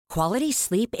Quality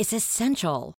sleep is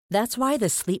essential. That's why the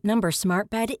Sleep Number Smart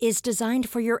Bed is designed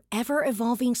for your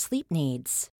ever-evolving sleep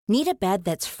needs. Need a bed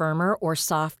that's firmer or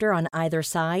softer on either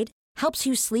side? Helps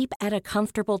you sleep at a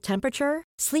comfortable temperature?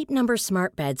 Sleep Number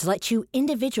Smart Beds let you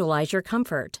individualize your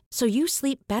comfort, so you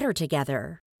sleep better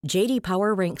together. J.D.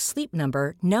 Power ranks Sleep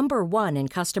Number number 1 in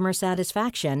customer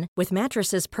satisfaction with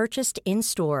mattresses purchased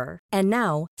in-store. And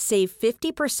now, save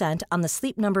 50% on the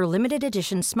Sleep Number Limited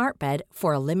Edition Smart Bed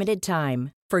for a limited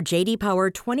time. For J.D. Power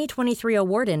 2023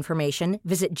 award information,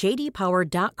 visit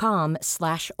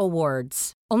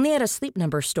jdpower.com/awards. Only at a Sleep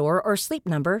Number store or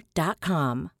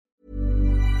sleepnumber.com.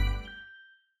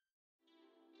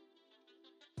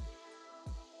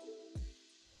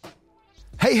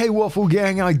 Hey Waffle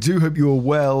Gang, I do hope you're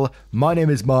well. My name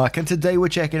is Mark, and today we're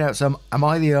checking out some Am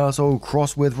I the Arsehole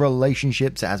crossed with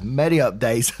relationships as many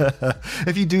updates.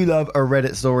 If you do love a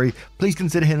Reddit story, please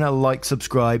consider hitting that like,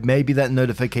 subscribe, maybe that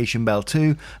notification bell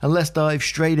too, and let's dive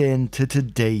straight into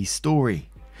today's story.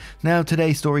 Now,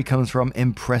 today's story comes from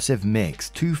Impressive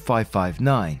Mix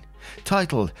 2559.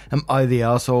 Titled, Am I the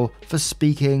Arsehole for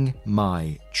Speaking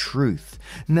My Truth?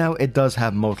 Now, it does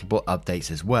have multiple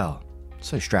updates as well,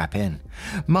 so strap in.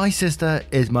 My sister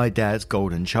is my dad's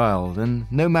golden child,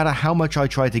 and no matter how much I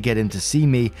try to get him to see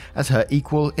me as her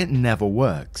equal, it never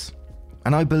works.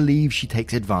 And I believe she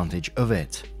takes advantage of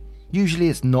it. Usually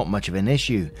it's not much of an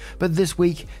issue, but this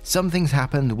week some things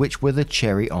happened which were the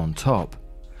cherry on top.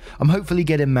 I'm hopefully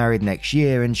getting married next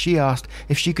year, and she asked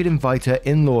if she could invite her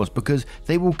in-laws because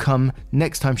they will come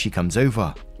next time she comes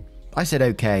over. I said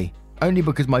okay, only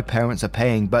because my parents are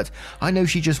paying, but I know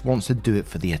she just wants to do it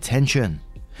for the attention.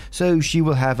 So she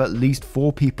will have at least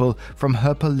 4 people from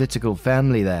her political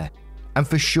family there, and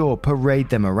for sure parade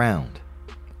them around.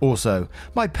 Also,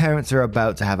 my parents are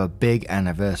about to have a big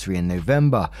anniversary in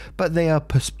November, but they are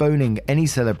postponing any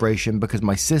celebration because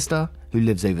my sister, who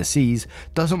lives overseas,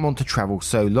 doesn't want to travel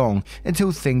so long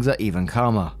until things are even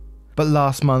calmer. But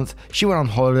last month, she went on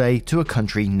holiday to a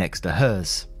country next to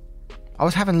hers. I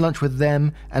was having lunch with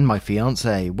them and my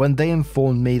fiancé when they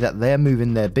informed me that they're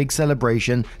moving their big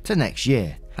celebration to next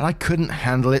year, and I couldn't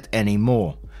handle it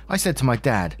anymore. I said to my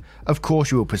dad, of course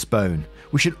you will postpone.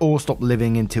 We should all stop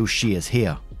living until she is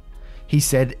here. He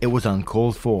said it was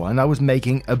uncalled for and I was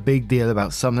making a big deal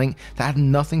about something that had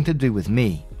nothing to do with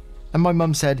me. And my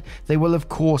mum said they will of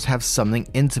course have something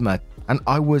intimate and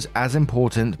I was as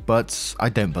important, but I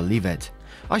don't believe it.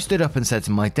 I stood up and said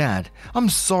to my dad, I'm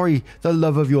sorry the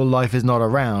love of your life is not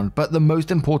around, but the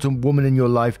most important woman in your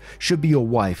life should be your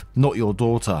wife, not your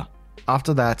daughter.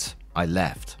 After that, I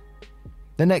left.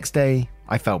 The next day,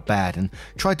 I felt bad and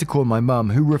tried to call my mum,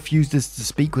 who refused to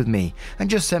speak with me and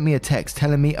just sent me a text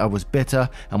telling me I was bitter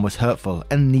and was hurtful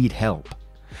and need help.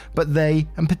 But they,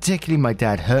 and particularly my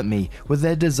dad, hurt me with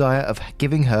their desire of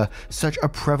giving her such a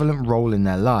prevalent role in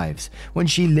their lives when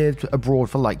she lived abroad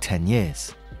for like 10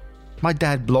 years. My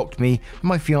dad blocked me, and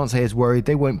my fiancé is worried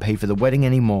they won't pay for the wedding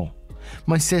anymore.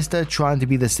 My sister, trying to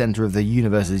be the center of the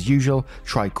universe as usual,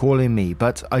 tried calling me,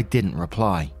 but I didn't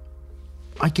reply.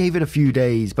 I gave it a few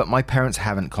days, but my parents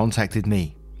haven't contacted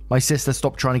me. My sister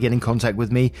stopped trying to get in contact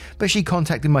with me, but she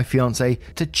contacted my fiancé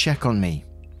to check on me.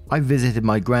 I visited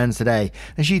my grans today,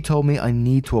 and she told me I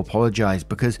need to apologize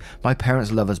because my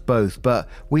parents love us both, but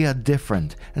we are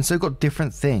different, and so got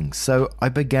different things, so I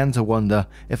began to wonder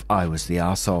if I was the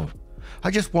arsehole. I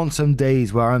just want some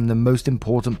days where I'm the most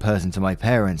important person to my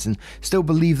parents and still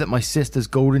believe that my sister's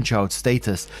golden child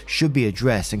status should be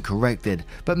addressed and corrected,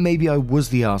 but maybe I was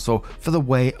the arsehole for the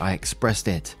way I expressed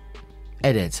it.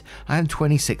 Edit, I am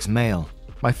 26 male.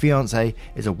 My fiancé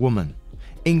is a woman.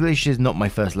 English is not my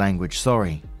first language,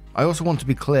 sorry. I also want to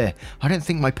be clear, I don't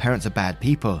think my parents are bad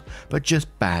people, but just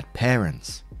bad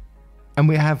parents. And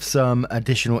we have some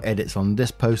additional edits on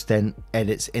this post, then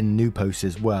edits in new posts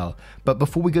as well. But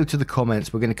before we go to the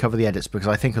comments, we're going to cover the edits because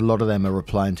I think a lot of them are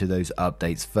replying to those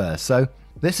updates first. So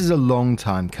this is a long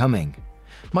time coming.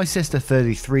 My sister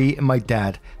 33 and my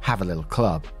dad have a little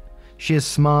club. She is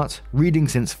smart, reading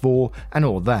since 4 and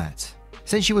all that.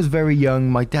 Since she was very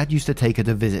young, my dad used to take her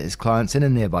to visit his clients in a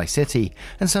nearby city,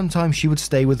 and sometimes she would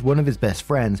stay with one of his best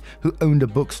friends who owned a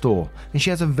bookstore, and she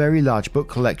has a very large book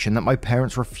collection that my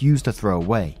parents refuse to throw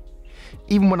away.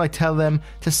 Even when I tell them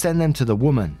to send them to the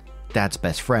woman, dad's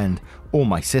best friend, or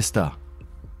my sister.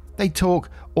 They talk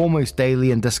almost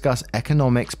daily and discuss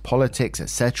economics, politics,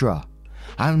 etc.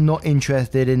 I'm not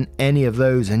interested in any of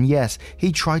those, and yes,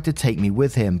 he tried to take me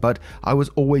with him, but I was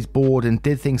always bored and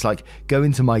did things like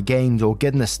going to my games or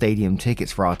getting the stadium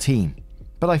tickets for our team.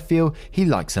 But I feel he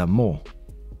likes her more.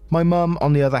 My mum,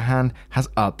 on the other hand, has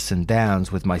ups and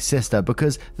downs with my sister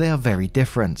because they are very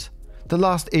different. The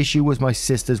last issue was my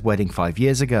sister's wedding 5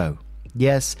 years ago.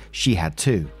 Yes, she had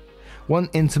two. One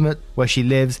intimate where she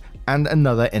lives and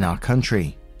another in our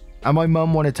country. And my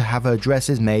mum wanted to have her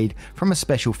dresses made from a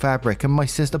special fabric, and my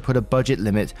sister put a budget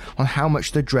limit on how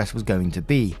much the dress was going to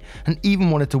be, and even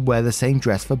wanted to wear the same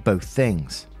dress for both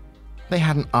things. They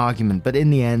had an argument, but in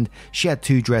the end, she had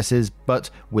two dresses, but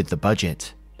with the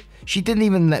budget. She didn't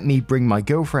even let me bring my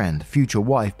girlfriend, future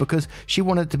wife, because she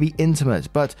wanted to be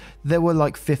intimate, but there were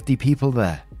like 50 people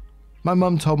there. My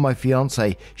mum told my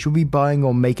fiancé she would be buying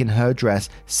or making her dress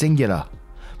singular.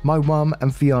 My mum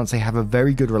and fiancé have a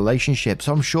very good relationship,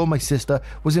 so I'm sure my sister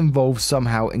was involved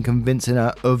somehow in convincing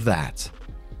her of that.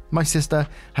 My sister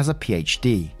has a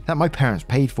PhD that my parents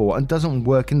paid for and doesn't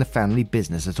work in the family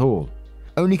business at all.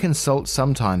 Only consults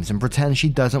sometimes and pretends she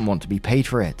doesn't want to be paid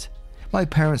for it. My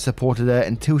parents supported her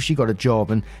until she got a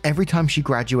job, and every time she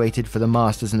graduated for the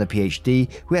Masters and the PhD,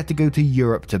 we had to go to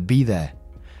Europe to be there.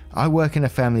 I work in a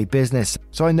family business,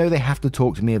 so I know they have to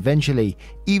talk to me eventually,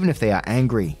 even if they are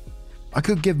angry. I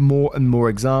could give more and more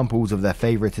examples of their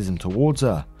favoritism towards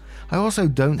her. I also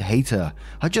don't hate her,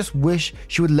 I just wish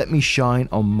she would let me shine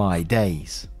on my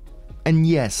days. And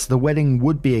yes, the wedding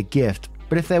would be a gift,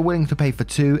 but if they're willing to pay for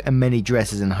 2 and many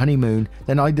dresses and honeymoon,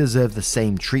 then I deserve the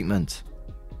same treatment.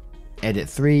 Edit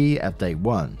 3 of day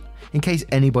 1. In case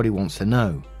anybody wants to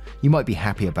know. You might be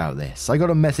happy about this. I got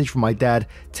a message from my dad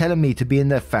telling me to be in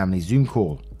their family Zoom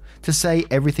call, to say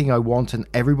everything I want and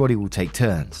everybody will take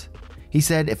turns. He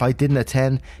said if I didn't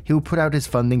attend, he would put out his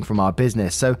funding from our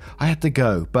business, so I had to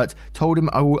go, but told him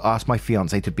I will ask my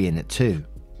fiancé to be in it too.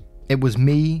 It was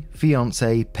me,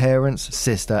 fiancé, parents,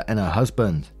 sister, and her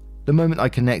husband. The moment I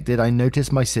connected, I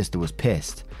noticed my sister was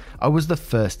pissed. I was the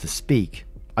first to speak.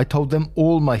 I told them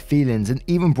all my feelings and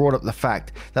even brought up the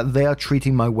fact that they are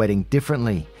treating my wedding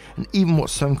differently, and even what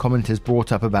some commenters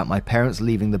brought up about my parents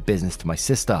leaving the business to my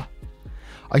sister.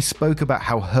 I spoke about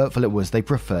how hurtful it was they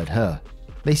preferred her.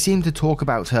 They seem to talk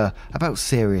about her about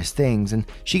serious things, and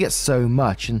she gets so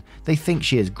much, and they think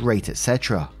she is great,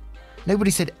 etc.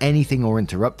 Nobody said anything or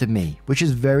interrupted me, which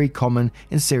is very common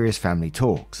in serious family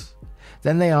talks.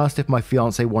 Then they asked if my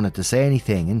fiancé wanted to say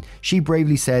anything, and she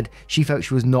bravely said she felt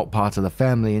she was not part of the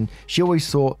family, and she always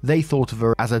thought they thought of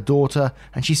her as a daughter,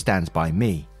 and she stands by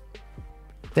me.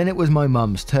 Then it was my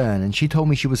mum's turn, and she told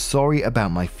me she was sorry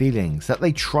about my feelings, that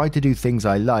they tried to do things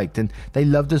I liked, and they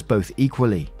loved us both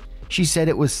equally. She said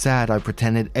it was sad I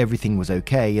pretended everything was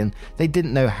okay and they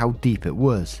didn't know how deep it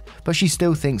was, but she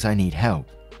still thinks I need help.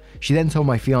 She then told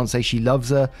my fiancé she loves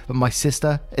her, but my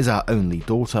sister is our only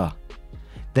daughter.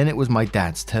 Then it was my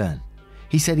dad's turn.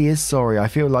 He said he is sorry, I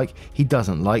feel like he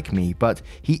doesn't like me, but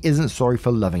he isn't sorry for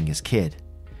loving his kid.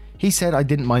 He said I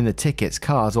didn't mind the tickets,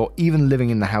 cars, or even living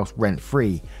in the house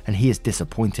rent-free, and he is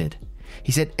disappointed.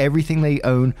 He said everything they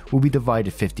own will be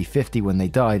divided 50-50 when they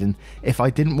died, and if I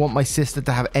didn't want my sister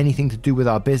to have anything to do with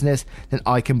our business, then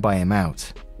I can buy him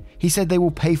out. He said they will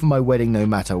pay for my wedding no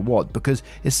matter what, because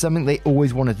it's something they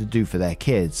always wanted to do for their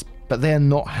kids, but they are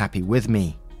not happy with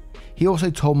me. He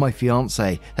also told my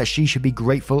fiancé that she should be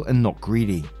grateful and not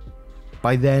greedy.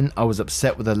 By then, I was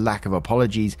upset with the lack of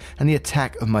apologies and the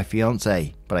attack of my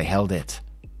fiancé, but I held it.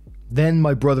 Then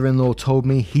my brother-in-law told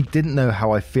me he didn't know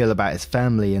how I feel about his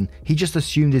family, and he just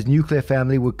assumed his nuclear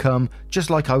family would come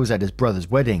just like I was at his brother's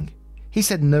wedding. He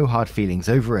said no hard feelings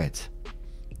over it.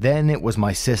 Then it was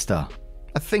my sister.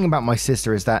 A thing about my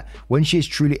sister is that when she is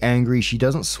truly angry, she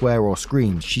doesn't swear or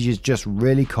scream, she is just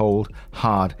really cold,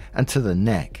 hard, and to the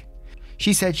neck.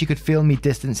 She said she could feel me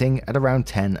distancing at around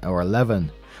 10 or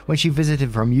 11, when she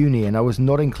visited from uni and I was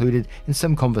not included in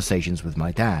some conversations with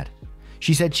my dad.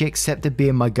 She said she accepted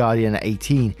being my guardian at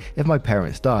 18 if my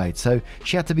parents died, so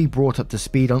she had to be brought up to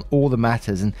speed on all the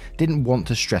matters and didn't want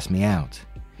to stress me out.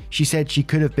 She said she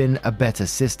could have been a better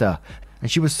sister,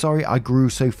 and she was sorry I grew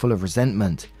so full of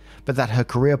resentment, but that her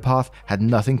career path had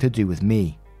nothing to do with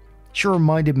me. She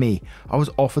reminded me I was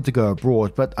offered to go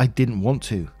abroad, but I didn't want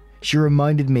to. She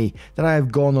reminded me that I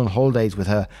have gone on holidays with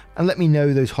her and let me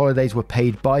know those holidays were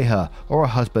paid by her or her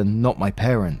husband, not my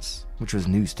parents, which was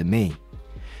news to me.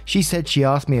 She said she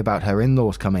asked me about her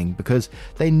in-laws coming because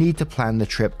they need to plan the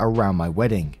trip around my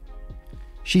wedding.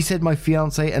 She said my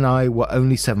fiancé and I were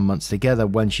only 7 months together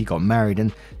when she got married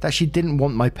and that she didn't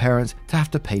want my parents to have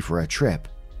to pay for her trip.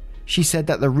 She said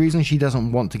that the reason she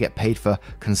doesn't want to get paid for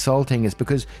consulting is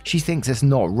because she thinks it's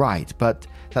not right, but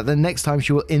that the next time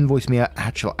she will invoice me her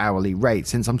actual hourly rate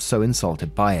since I'm so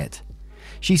insulted by it.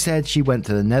 She said she went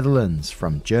to the Netherlands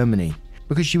from Germany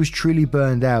because she was truly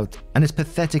burned out, and as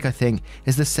pathetic I think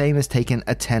is the same as taking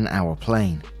a 10-hour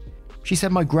plane. She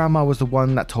said my grandma was the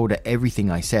one that told her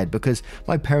everything I said because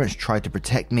my parents tried to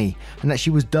protect me and that she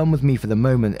was done with me for the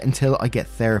moment until I get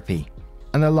therapy.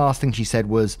 And the last thing she said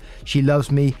was, she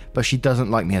loves me, but she doesn't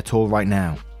like me at all right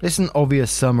now. This is an obvious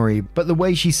summary, but the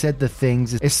way she said the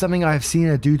things is something I have seen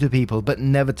her do to people, but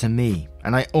never to me.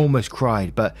 And I almost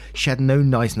cried, but she had no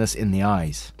niceness in the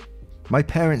eyes. My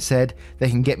parents said they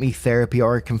can get me therapy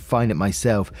or I can find it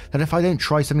myself, that if I don't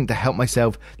try something to help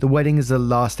myself, the wedding is the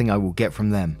last thing I will get from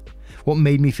them. What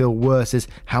made me feel worse is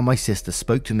how my sister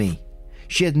spoke to me.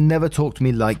 She had never talked to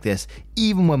me like this,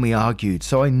 even when we argued,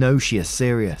 so I know she is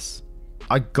serious.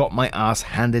 I got my ass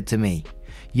handed to me.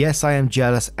 Yes, I am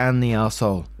jealous and the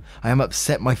arsehole. I am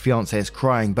upset my fiancé is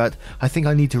crying, but I think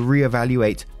I need to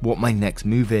reevaluate what my next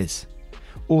move is.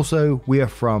 Also, we are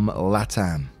from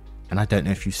LATAM. And I don't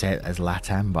know if you say it as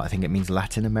LATAM, but I think it means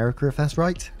Latin America, if that's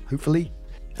right, hopefully.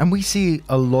 And we see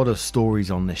a lot of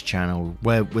stories on this channel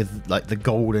where with like the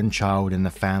golden child in the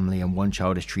family and one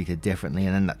child is treated differently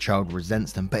and then that child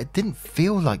resents them, but it didn't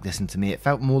feel like this to me. It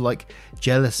felt more like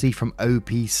jealousy from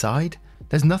OP's side.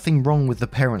 There's nothing wrong with the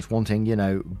parents wanting,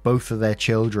 both of their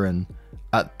children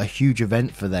at a huge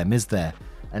event for them, is there?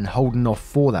 And holding off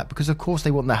for that, because of course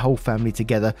they want their whole family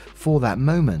together for that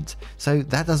moment. So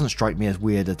that doesn't strike me as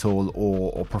weird at all,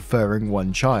 or preferring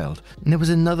one child. And there was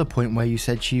another point where you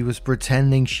said she was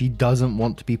pretending she doesn't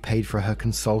want to be paid for her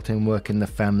consulting work in the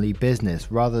family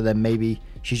business, rather than maybe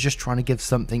she's just trying to give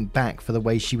something back for the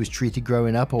way she was treated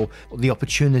growing up, or the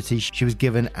opportunities she was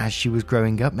given as she was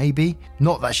growing up, maybe.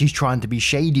 Not that she's trying to be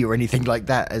shady or anything like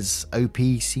that, as OP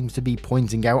seems to be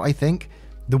pointing out, I think.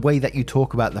 The way that you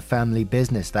talk about the family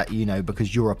business, that,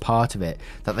 because you're a part of it,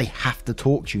 that they have to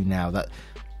talk to you now, that,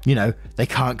 they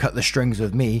can't cut the strings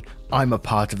with me, I'm a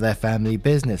part of their family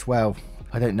business. Well,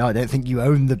 I don't know, I don't think you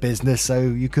own the business, so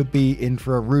you could be in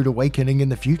for a rude awakening in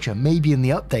the future, maybe in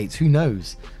the updates, who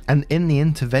knows. And in the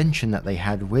intervention that they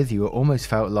had with you, it almost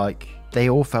felt like they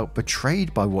all felt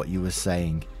betrayed by what you were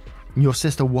saying. Your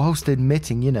sister, whilst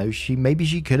admitting,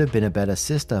 she could have been a better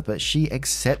sister, but she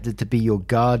accepted to be your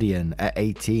guardian at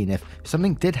 18 if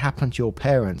something did happen to your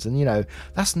parents, and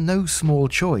that's no small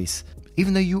choice.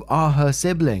 Even though you are her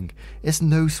sibling, it's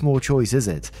no small choice, is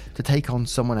it, to take on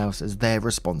someone else as their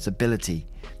responsibility.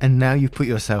 And now you've put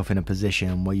yourself in a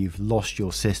position where you've lost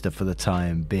your sister for the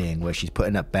time being, where she's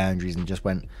putting up boundaries and just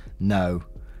went, no.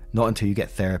 Not until you get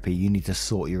therapy, you need to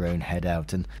sort your own head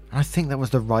out. And I think that was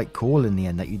the right call in the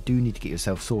end, that you do need to get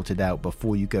yourself sorted out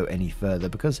before you go any further,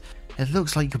 because it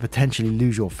looks like you could potentially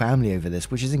lose your family over this,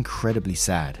 which is incredibly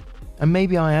sad. And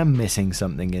maybe I am missing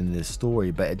something in this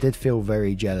story, but it did feel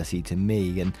very jealousy to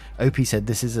me. And OP said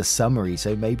this is a summary,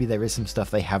 so maybe there is some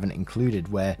stuff they haven't included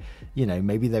where,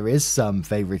 maybe there is some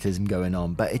favoritism going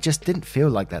on, but it just didn't feel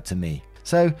like that to me.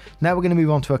 So now we're going to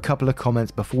move on to a couple of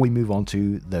comments before we move on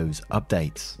to those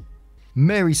updates.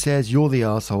 Mary says, you're the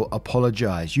arsehole,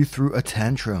 apologise, you threw a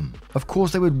tantrum. Of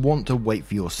course they would want to wait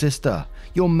for your sister.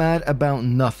 You're mad about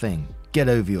nothing. Get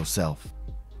over yourself.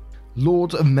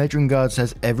 Lord of Medringard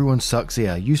says, everyone sucks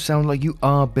here. You sound like you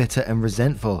are bitter and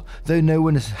resentful, though no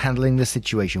one is handling the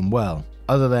situation well,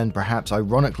 other than perhaps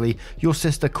ironically your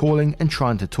sister calling and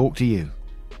trying to talk to you.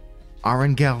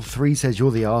 Arengel3 says, you're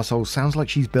the arsehole. Sounds like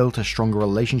she's built a stronger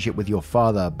relationship with your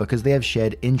father because they have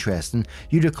shared interests and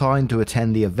you declined to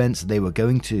attend the events they were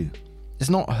going to. It's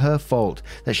not her fault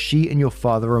that she and your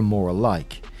father are more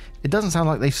alike. It doesn't sound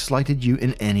like they've slighted you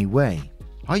in any way.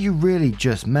 Are you really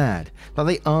just mad that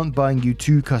they aren't buying you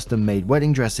 2 custom-made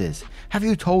wedding dresses? Have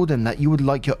you told them that you would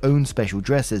like your own special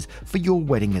dresses for your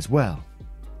wedding as well?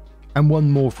 And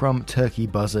one more from Turkey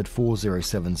Buzzard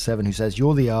 4077 who says,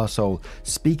 you're the arsehole.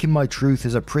 Speaking my truth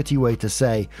is a pretty way to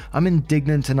say I'm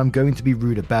indignant and I'm going to be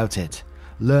rude about it.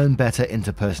 Learn better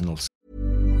interpersonal skills.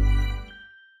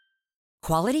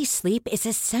 Quality sleep is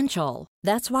essential.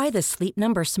 That's why the Sleep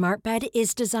Number Smart Bed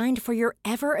is designed for your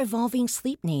ever-evolving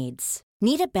sleep needs.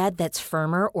 Need a bed that's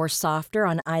firmer or softer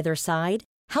on either side?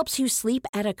 Helps you sleep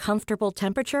at a comfortable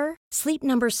temperature? Sleep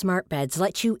Number Smart Beds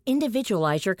let you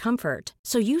individualize your comfort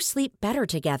so you sleep better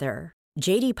together.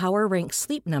 J.D. Power ranks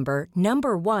Sleep Number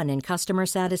number 1 in customer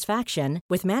satisfaction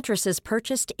with mattresses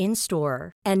purchased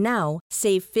in-store. And now,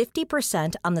 save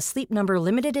 50% on the Sleep Number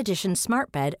Limited Edition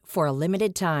Smart Bed for a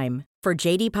limited time. For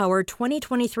J.D. Power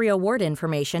 2023 award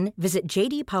information, visit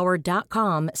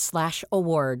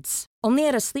jdpower.com/awards. Only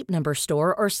at a Sleep Number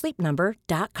store or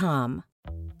sleepnumber.com.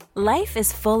 Life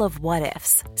is full of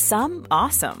what-ifs. Some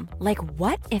awesome, like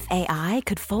what if AI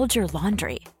could fold your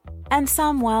laundry? And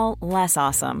some, well, less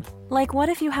awesome. Like what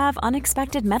if you have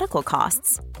unexpected medical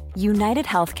costs? United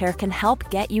Healthcare can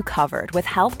help get you covered with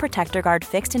Health Protector Guard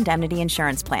fixed indemnity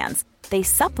insurance plans. They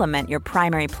supplement your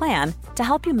primary plan to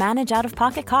help you manage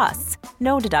out-of-pocket costs.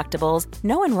 No deductibles,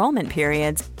 no enrollment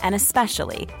periods, and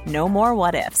especially no more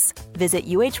what-ifs. Visit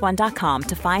uh1.com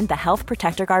to find the Health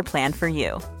Protector Guard plan for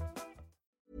you.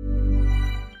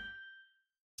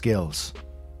 Skills.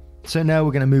 So now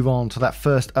we're going to move on to that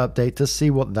first update to see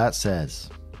what that says.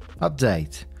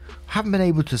 Update. Haven't been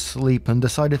able to sleep and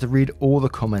decided to read all the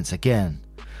comments again.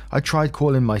 I tried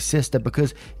calling my sister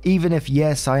because even if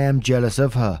yes, I am jealous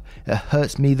of her, it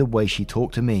hurts me the way she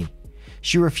talked to me.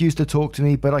 She refused to talk to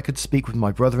me, but I could speak with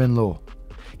my brother-in-law.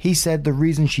 He said the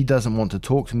reason she doesn't want to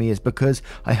talk to me is because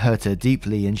I hurt her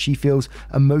deeply and she feels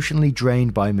emotionally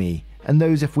drained by me, and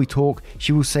knows if we talk,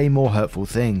 she will say more hurtful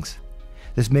things.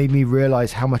 This made me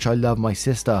realize how much I love my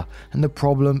sister, and the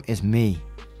problem is me.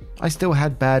 I still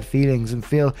had bad feelings and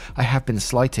feel I have been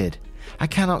slighted. I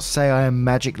cannot say I am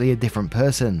magically a different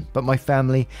person, but my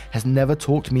family has never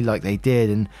talked to me like they did,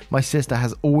 and my sister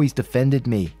has always defended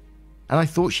me. And I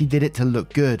thought she did it to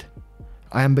look good.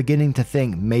 I am beginning to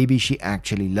think maybe she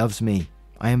actually loves me.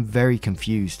 I am very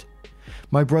confused.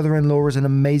 My brother-in-law is an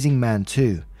amazing man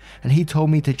too, and he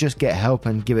told me to just get help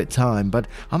and give it time, but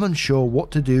I'm unsure what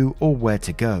to do or where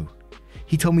to go.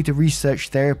 He told me to research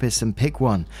therapists and pick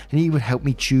one, and he would help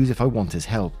me choose if I want his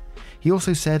help. He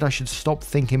also said I should stop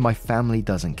thinking my family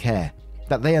doesn't care,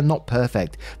 that they are not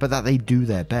perfect, but that they do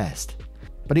their best.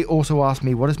 But he also asked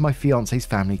me what is my fiance's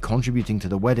family contributing to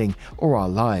the wedding or our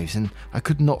lives, and I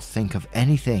could not think of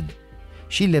anything.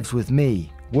 She lives with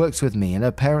me, works with me, and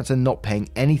her parents are not paying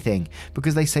anything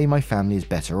because they say my family is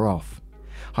better off.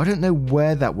 I don't know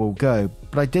where that will go,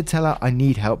 but I did tell her I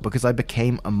need help because I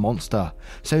became a monster,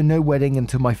 so no wedding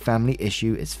until my family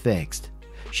issue is fixed.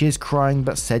 She is crying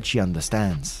but said she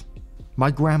understands.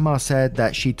 My grandma said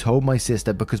that she told my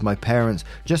sister because my parents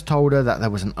just told her that there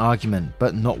was an argument,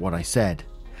 but not what I said.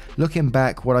 Looking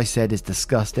back, what I said is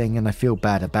disgusting and I feel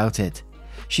bad about it.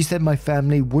 She said my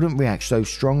family wouldn't react so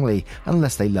strongly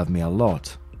unless they love me a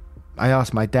lot. I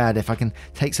asked my dad if I can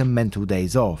take some mental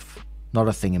days off. Not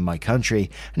a thing in my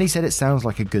country, and he said it sounds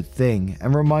like a good thing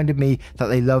and reminded me that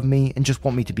they love me and just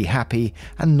want me to be happy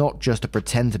and not just to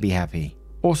pretend to be happy.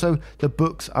 Also, the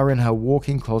books are in her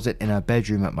walk-in closet in her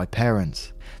bedroom at my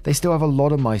parents'. They still have a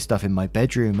lot of my stuff in my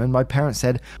bedroom, and my parents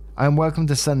said I am welcome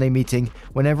to Sunday meeting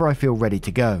whenever I feel ready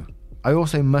to go. I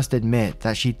also must admit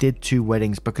that she did 2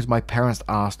 weddings because my parents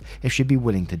asked if she'd be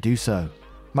willing to do so.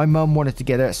 My mum wanted to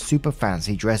get her super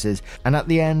fancy dresses, and at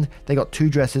the end they got 2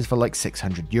 dresses for like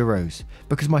 €600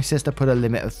 because my sister put a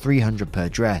limit of 300 per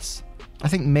dress. I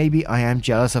think maybe I am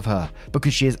jealous of her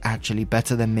because she is actually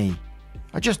better than me.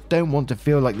 I just don't want to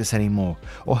feel like this anymore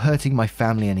or hurting my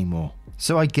family anymore.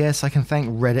 So I guess I can thank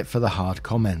Reddit for the hard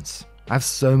comments. I have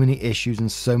so many issues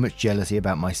and so much jealousy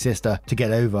about my sister to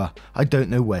get over, I don't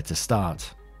know where to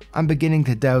start. I'm beginning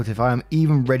to doubt if I am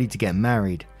even ready to get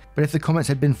married. But if the comments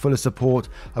had been full of support,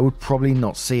 I would probably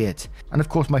not see it. And of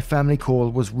course my family call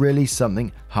was really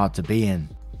something hard to be in.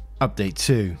 Update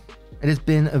 2. It has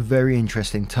been a very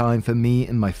interesting time for me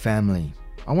and my family.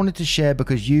 I wanted to share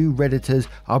because you Redditors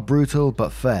are brutal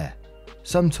but fair.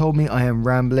 Some told me I am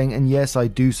rambling, and yes I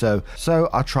do so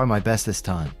I'll try my best this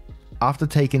time. After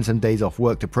taking some days off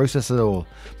work to process it all,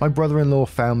 my brother-in-law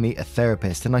found me a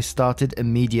therapist and I started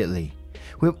immediately.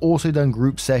 We have also done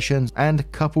group sessions and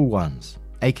couple ones.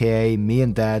 aka me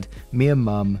and dad, me and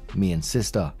mum, me and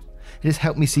sister. It has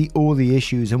helped me see all the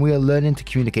issues and we are learning to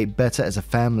communicate better as a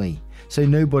family, so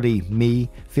nobody, me,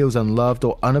 feels unloved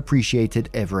or unappreciated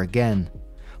ever again.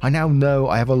 I now know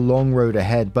I have a long road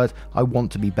ahead, but I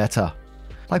want to be better.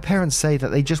 My parents say that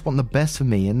they just want the best for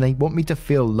me and they want me to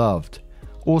feel loved.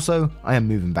 Also, I am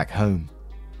moving back home.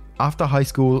 After high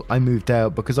school, I moved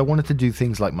out because I wanted to do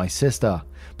things like my sister,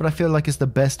 but I feel like it's the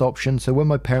best option, so when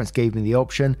my parents gave me the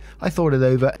option, I thought it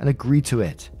over and agreed to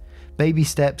it. Baby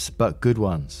steps, but good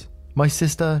ones. My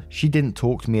sister, she didn't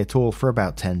talk to me at all for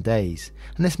about 10 days,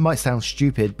 and this might sound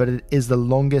stupid, but it is the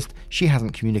longest she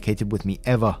hasn't communicated with me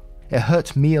ever. It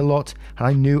hurt me a lot, and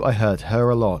I knew I hurt her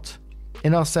a lot.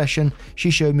 In our session,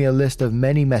 she showed me a list of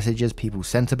many messages people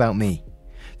sent about me.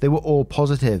 They were all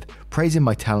positive, praising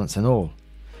my talents and all.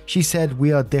 She said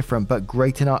we are different but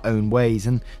great in our own ways,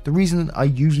 and the reason I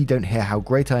usually don't hear how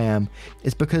great I am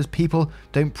is because people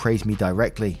don't praise me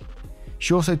directly.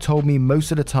 She also told me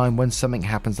most of the time when something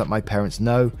happens that my parents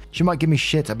know, she might give me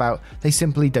shit about they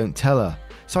simply don't tell her,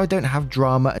 so I don't have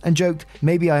drama, and joked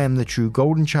maybe I am the true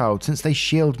golden child since they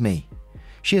shield me.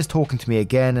 She is talking to me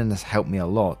again and has helped me a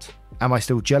lot. Am I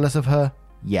still jealous of her?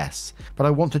 Yes, but I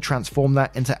want to transform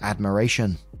that into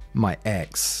admiration. My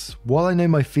ex. While I know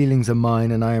my feelings are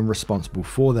mine and I am responsible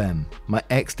for them, my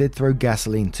ex did throw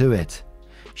gasoline to it.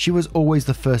 She was always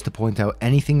the first to point out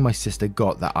anything my sister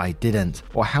got that I didn't,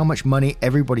 or how much money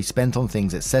everybody spent on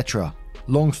things, etc.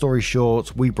 Long story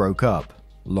short, we broke up.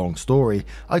 Long story,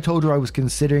 I told her I was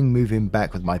considering moving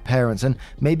back with my parents and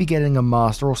maybe getting a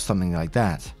master or something like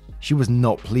that. She was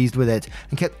not pleased with it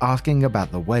and kept asking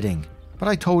about the wedding. But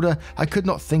I told her I could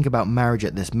not think about marriage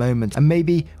at this moment and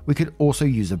maybe we could also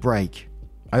use a break.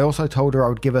 I also told her I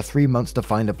would give her 3 months to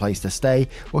find a place to stay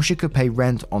or she could pay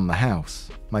rent on the house.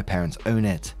 My parents own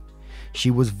it. She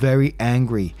was very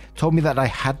angry, told me that I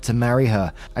had to marry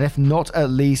her, and if not, at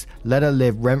least let her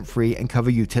live rent-free and cover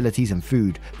utilities and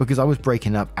food because I was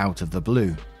breaking up out of the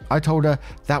blue. I told her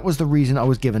that was the reason I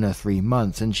was giving her 3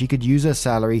 months and she could use her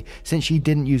salary since she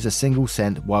didn't use a single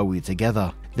cent while we were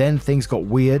together. Then things got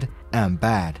weird and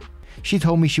bad. She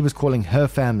told me she was calling her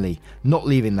family, not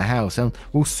leaving the house, and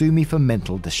will sue me for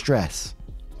mental distress.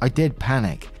 I did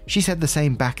panic. She said the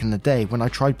same back in the day when I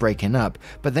tried breaking up,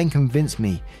 but then convinced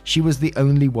me she was the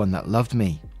only one that loved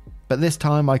me. But this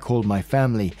time I called my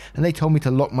family and they told me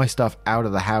to lock my stuff out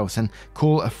of the house and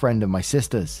call a friend of my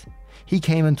sister's. He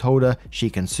came and told her she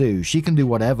can sue, she can do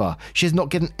whatever, she has not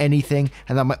given anything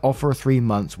and that my offer of 3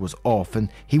 months was off and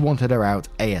he wanted her out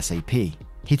ASAP.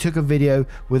 He took a video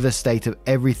with a state of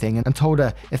everything and told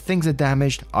her if things are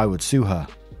damaged, I would sue her.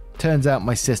 Turns out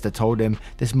my sister told him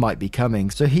this might be coming,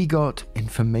 so he got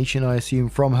information I assume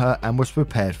from her and was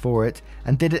prepared for it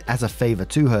and did it as a favor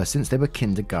to her since they were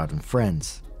kindergarten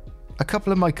friends. A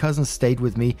couple of my cousins stayed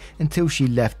with me until she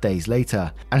left days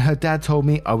later and her dad told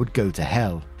me I would go to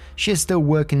hell. She is still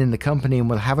working in the company and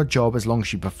will have a job as long as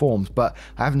she performs, but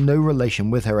I have no relation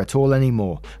with her at all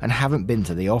anymore and haven't been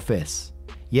to the office.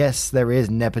 Yes, there is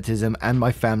nepotism and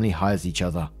my family hires each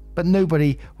other. But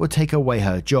nobody will take away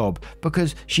her job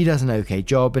because she does an okay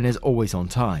job and is always on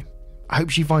time. I hope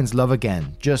she finds love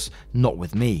again, just not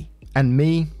with me. And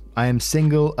me, I am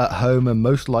single, at home and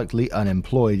most likely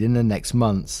unemployed in the next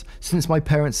months, since my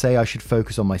parents say I should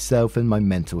focus on myself and my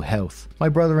mental health. My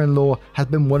brother-in-law has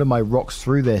been one of my rocks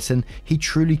through this and he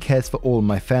truly cares for all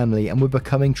my family and we're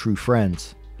becoming true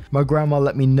friends. My grandma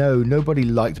let me know nobody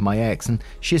liked my ex and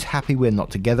she is happy we're not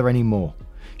together anymore.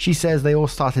 She says they all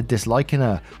started disliking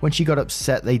her when she got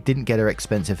upset they didn't get her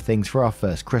expensive things for our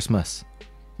first Christmas.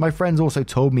 My friends also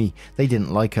told me they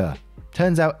didn't like her.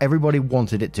 Turns out everybody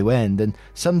wanted it to end and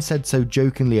some said so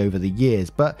jokingly over the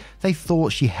years, but they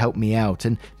thought she helped me out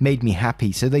and made me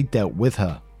happy so they dealt with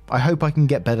her. I hope I can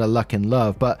get better luck in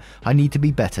love, but I need to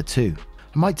be better too.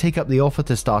 I might take up the offer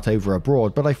to start over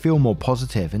abroad, but I feel more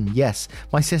positive and yes,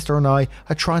 my sister and I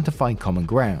are trying to find common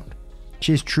ground.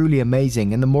 She is truly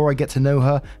amazing and the more I get to know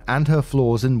her and her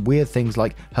flaws and weird things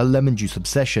like her lemon juice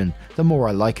obsession, the more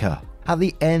I like her. At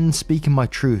the end, speaking my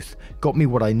truth got me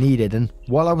what I needed and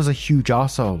while I was a huge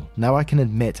arsehole, now I can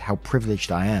admit how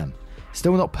privileged I am.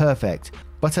 Still not perfect,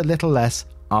 but a little less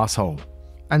arsehole.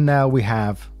 And now we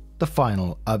have the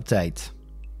final update.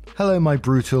 Hello my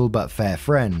brutal but fair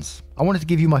friends. I wanted to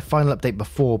give you my final update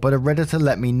before, but a Redditor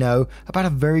let me know about a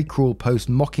very cruel post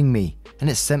mocking me and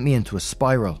it sent me into a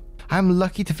spiral. I am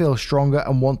lucky to feel stronger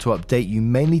and want to update you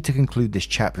mainly to conclude this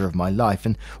chapter of my life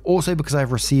and also because I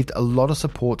have received a lot of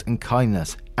support and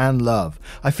kindness and love.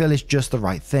 I feel it's just the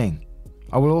right thing.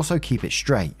 I will also keep it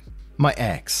straight. My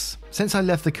ex. Since I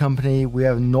left the company, we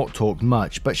have not talked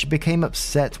much, but she became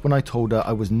upset when I told her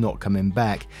I was not coming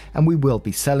back and we will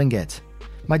be selling it.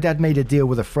 My dad made a deal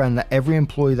with a friend that every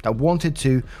employee that wanted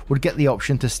to would get the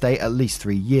option to stay at least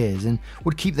 3 years and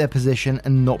would keep their position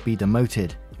and not be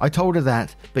demoted. I told her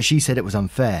that, but she said it was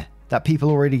unfair, that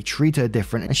people already treat her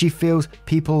different and she feels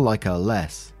people like her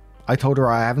less. I told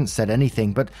her I haven't said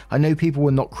anything, but I know people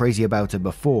were not crazy about her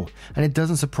before, and it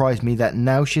doesn't surprise me that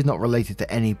now she's not related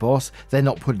to any boss, they're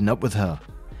not putting up with her.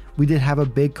 We did have a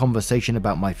big conversation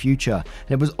about my future,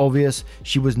 and it was obvious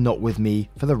she was not with me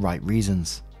for the right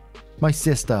reasons. My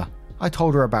sister, I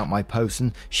told her about my posts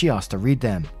and she asked to read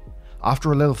them.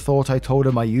 After a little thought, I told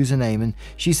her my username and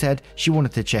she said she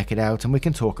wanted to check it out and we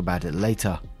can talk about it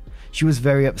later. She was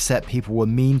very upset people were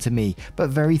mean to me,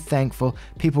 but very thankful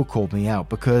people called me out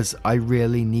because I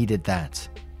really needed that.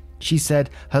 She said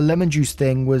her lemon juice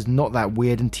thing was not that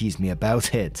weird and teased me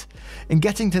about it. In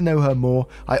getting to know her more,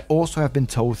 I also have been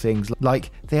told things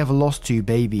like they have lost 2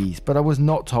 babies, but I was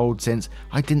not told since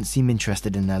I didn't seem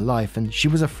interested in their life and she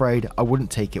was afraid I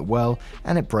wouldn't take it well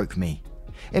and it broke me.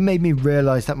 It made me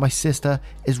realize that my sister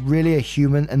is really a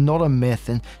human and not a myth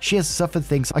and she has suffered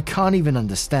things I can't even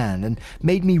understand and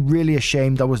made me really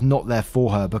ashamed I was not there for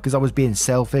her because I was being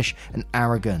selfish and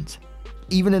arrogant.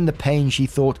 even in the pain she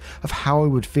thought of how I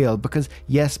would feel because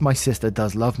yes, my sister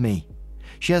does love me.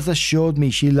 She has assured me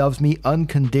she loves me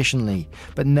unconditionally,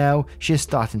 but now she is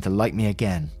starting to like me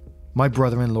again. My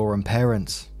brother-in-law and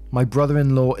parents. My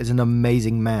brother-in-law is an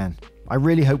amazing man. I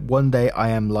really hope one day I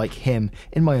am like him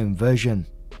in my own version.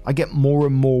 I get more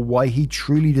and more why he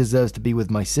truly deserves to be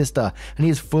with my sister, and he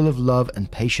is full of love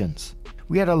and patience.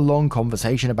 We had a long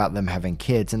conversation about them having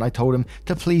kids, and I told him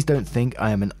to please don't think I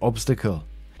am an obstacle.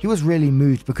 He was really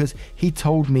moved because he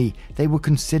told me they were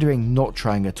considering not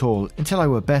trying at all until I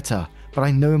were better, but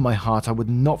I know in my heart I would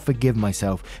not forgive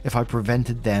myself if I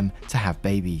prevented them to have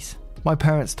babies. My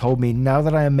parents told me now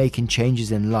that I am making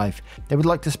changes in life, they would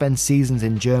like to spend seasons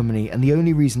in Germany, and the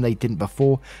only reason they didn't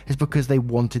before is because they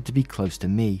wanted to be close to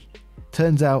me.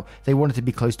 Turns out they wanted to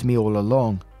be close to me all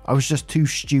along. I was just too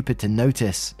stupid to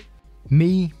notice.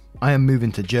 Me, I am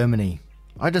moving to Germany.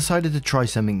 I decided to try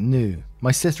something new.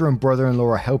 My sister and brother-in-law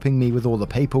are helping me with all the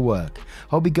paperwork.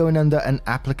 I'll be going under an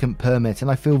applicant permit and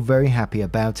I feel very happy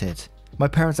about it. My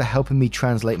parents are helping me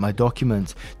translate my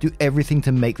documents, do everything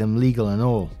to make them legal and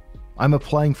all. I'm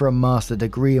applying for a master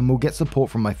degree and will get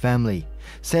support from my family.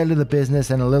 Sale of the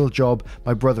business and a little job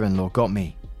my brother-in-law got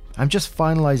me. I'm just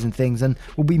finalizing things and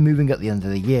will be moving at the end of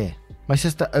the year. My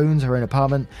sister owns her own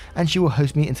apartment and she will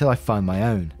host me until I find my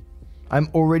own. I'm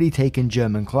already taking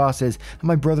German classes and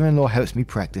my brother-in-law helps me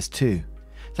practice too.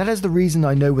 That is the reason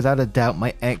I know without a doubt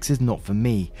my ex is not for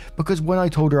me, because when I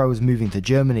told her I was moving to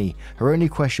Germany, her only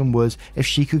question was if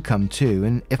she could come too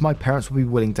and if my parents would be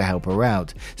willing to help her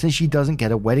out, since she doesn't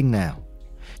get a wedding now.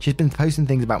 She's been posting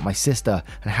things about my sister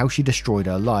and how she destroyed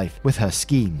her life with her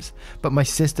schemes, but my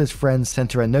sister's friends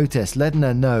sent her a notice letting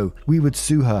her know we would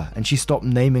sue her and she stopped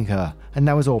naming her, and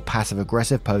now is all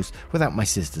passive-aggressive posts without my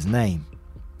sister's name.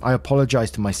 I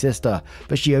apologized to my sister,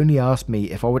 but she only asked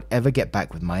me if I would ever get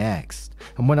back with my ex,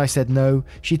 and when I said no,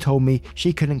 she told me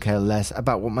she couldn't care less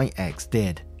about what my ex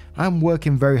did. I am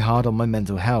working very hard on my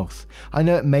mental health. I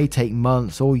know it may take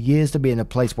months or years to be in a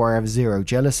place where I have zero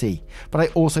jealousy, but I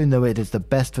also know it is the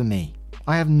best for me.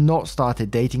 I have not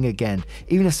started dating again,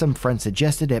 even if some friends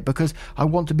suggested it, because I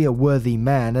want to be a worthy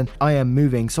man and I am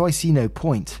moving, so I see no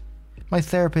point. My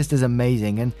therapist is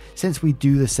amazing, and since we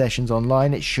do the sessions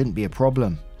online, it shouldn't be a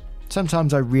problem.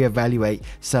 Sometimes I reevaluate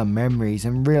some memories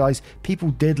and realize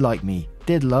people did like me,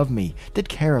 did love me, did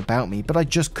care about me, but I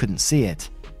just couldn't see it.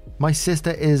 My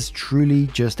sister is truly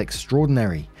just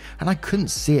extraordinary, and I couldn't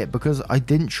see it because I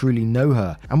didn't truly know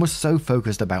her and was so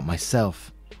focused about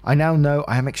myself. I now know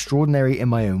I am extraordinary in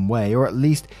my own way, or at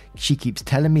least she keeps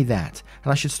telling me that,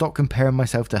 and I should stop comparing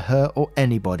myself to her or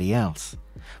anybody else.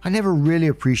 I never really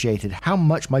appreciated how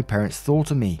much my parents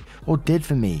thought of me or did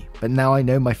for me, but now I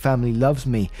know my family loves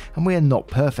me and we are not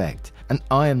perfect, and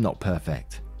I am not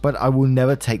perfect, but I will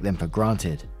never take them for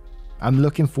granted. I'm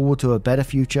looking forward to a better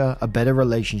future, a better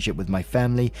relationship with my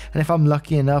family, and if I'm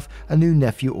lucky enough, a new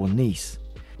nephew or niece.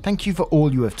 Thank you for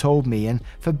all you have told me and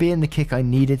for being the kick I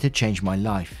needed to change my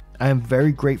life. I am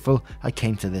very grateful I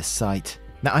came to this site.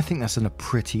 Now, I think that's a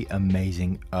pretty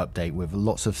amazing update with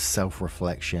lots of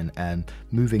self-reflection and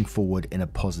moving forward in a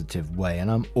positive way, and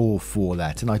I'm all for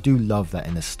that, and I do love that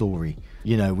in a story.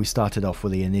 You know, we started off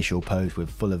with the initial post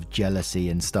with full of jealousy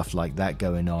and stuff like that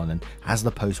going on, and as the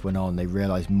post went on, they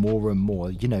realized more and more,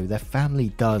 you know, their family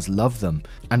does love them,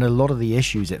 and a lot of the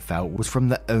issues it felt was from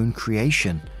their own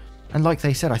creation. And like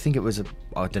they said, I think it was,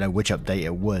 I don't know which update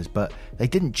it was, but they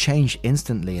didn't change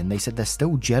instantly, and they said they're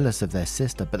still jealous of their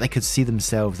sister, but they could see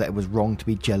themselves that it was wrong to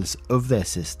be jealous of their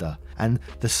sister. And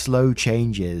the slow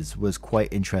changes was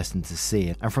quite interesting to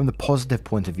see. And from the positive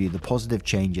point of view, the positive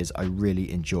changes, I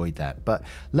really enjoyed that. But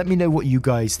let me know what you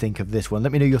guys think of this one.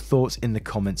 Let me know your thoughts in the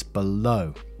comments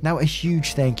below. Now, a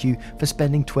huge thank you for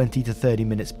spending 20 to 30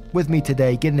 minutes with me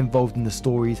today, getting involved in the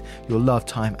stories. Your love,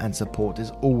 time, and support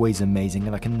is always amazing,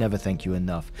 and I can never thank you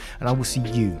enough. And I will see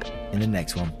you in the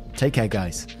next one. Take care,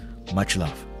 guys. Much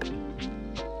love.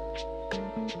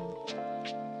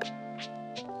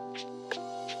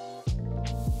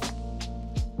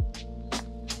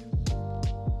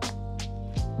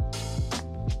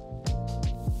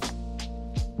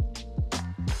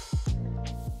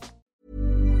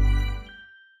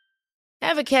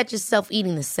 Ever catch yourself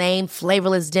eating the same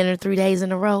flavorless dinner 3 days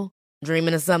in a row?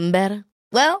 Dreaming of something better?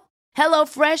 Well,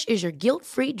 HelloFresh is your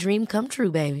guilt-free dream come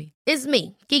true, baby. It's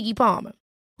me, Keke Palmer.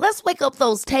 Let's wake up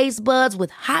those taste buds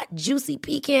with hot, juicy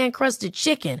pecan-crusted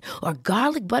chicken or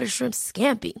garlic butter shrimp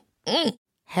scampi.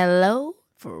 Hello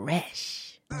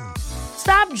Fresh.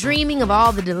 Stop dreaming of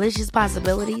all the delicious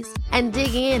possibilities and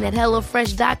dig in at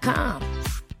HelloFresh.com.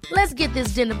 Let's get this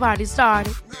dinner party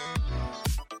started.